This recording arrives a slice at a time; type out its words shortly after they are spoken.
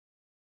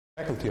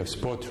Faculty of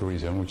Sport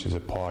Tourism, which is a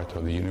part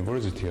of the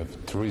University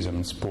of Tourism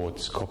and Sport,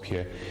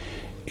 Skopje,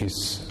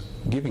 is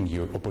giving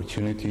you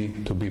opportunity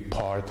to be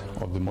part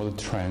of the modern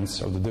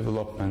trends of the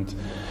development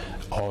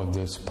of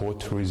the sport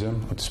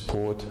tourism, of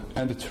sport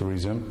and the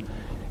tourism.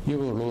 You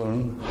will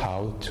learn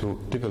how to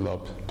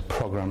develop the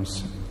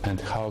programs and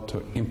how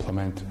to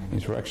implement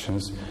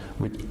interactions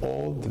with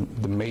all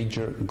the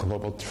major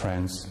global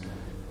trends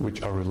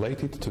which are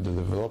related to the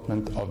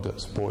development of the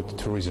sport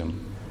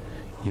tourism.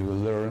 You will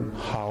learn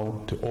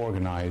how to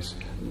organize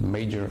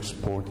major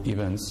sport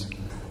events,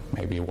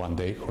 maybe one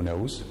day, who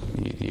knows,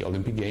 the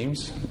Olympic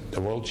Games,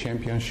 the World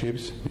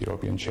Championships, the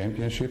European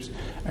Championships,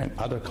 and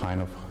other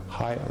kind of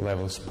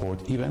high-level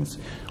sport events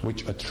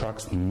which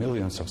attracts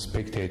millions of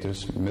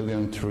spectators,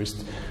 million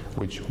tourists,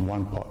 which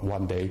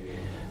one day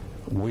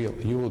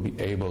you will be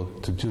able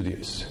to do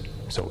this.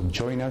 So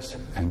join us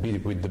and be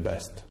with the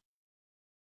best.